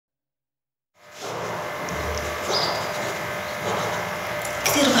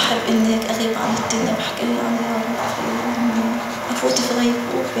أحب إني هيك أغيب عن الدنيا بحكي يعني أفوت في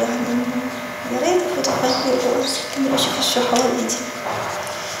غيبوبة يعني يا ريت أفوت في غيبوبة كني أشوف شو حواليتي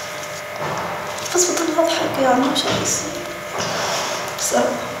بس بضل أضحك يعني مش رح يصير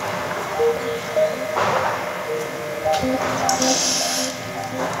بصراحة.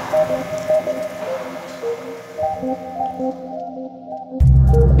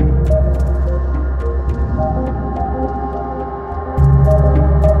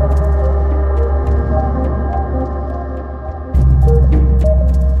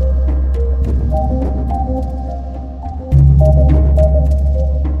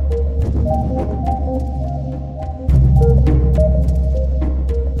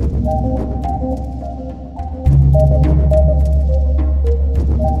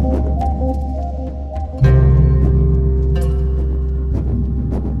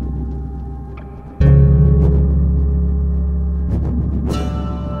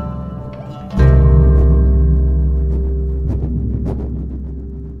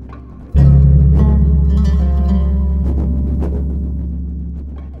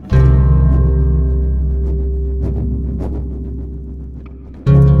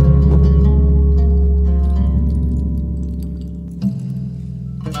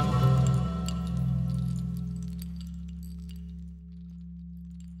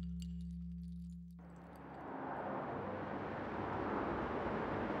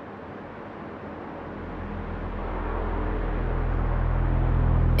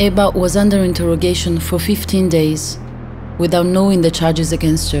 Eba was under interrogation for 15 days, without knowing the charges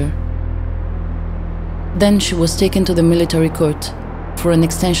against her. Then she was taken to the military court for an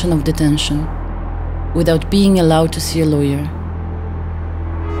extension of detention, without being allowed to see a lawyer.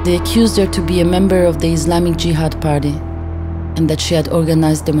 They accused her to be a member of the Islamic Jihad party, and that she had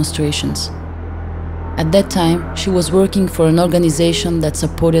organized demonstrations. At that time, she was working for an organization that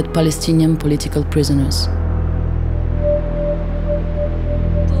supported Palestinian political prisoners.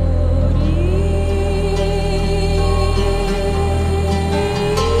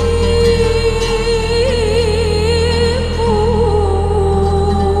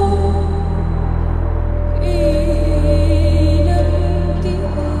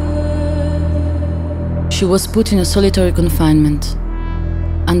 She was put in a solitary confinement,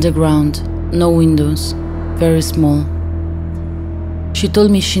 underground, no windows, very small. She told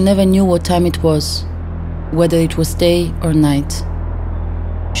me she never knew what time it was, whether it was day or night.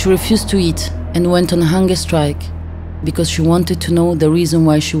 She refused to eat and went on a hunger strike because she wanted to know the reason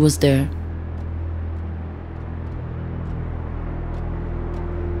why she was there.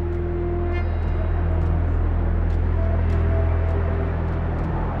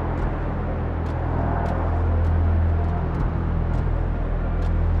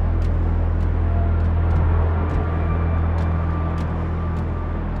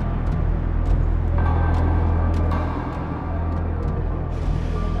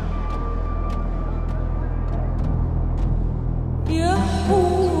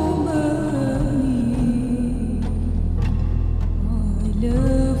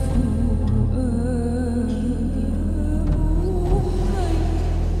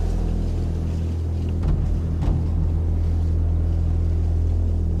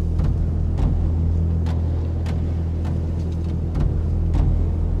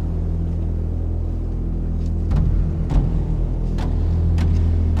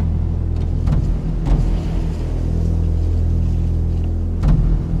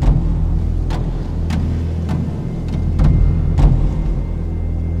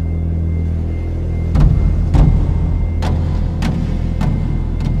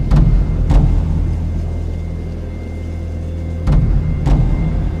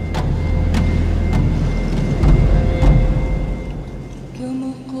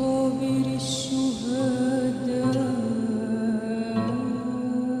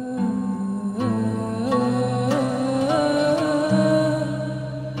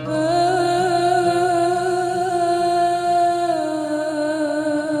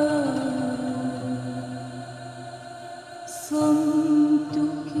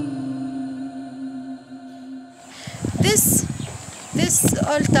 This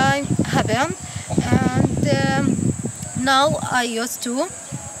all time happened, and now I used to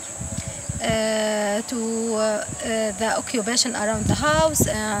the occupation around the house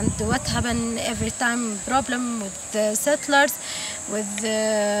and what happened every time, problem with the settlers, with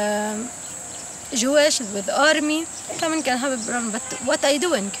Jewish, with army, can have a problem, but what I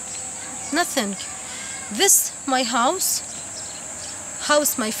doing? Nothing. This my house,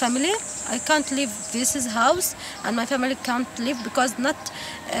 my family. I can't leave. This is house, and my family can't leave because not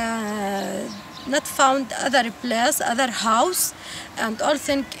not found other place, other house, and all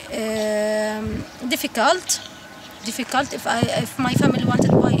think difficult if my family wanted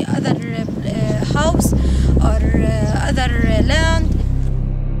to buy other house or other land.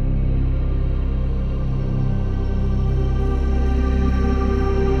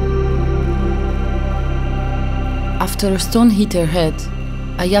 After a stone hit her head,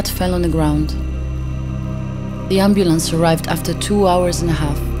 Ayat fell on the ground. The ambulance arrived after 2 hours and a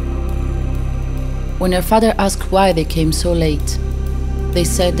half. When her father asked why they came so late, they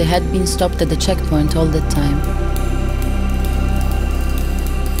said they had been stopped at the checkpoint all that time.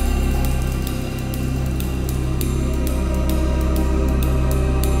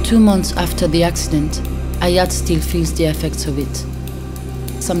 Two months after the accident, Ayat still feels the effects of it.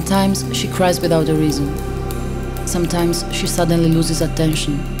 Sometimes she cries without a reason. Sometimes she suddenly loses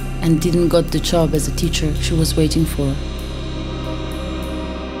attention and didn't get the job as a teacher she was waiting for.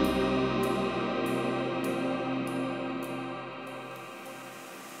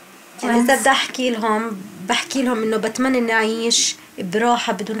 إذا بدي بحكي لهم إنه بتمنى إني أعيش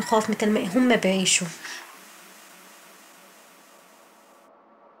براحة بدون خوف مثل ما هم بيعيشوا.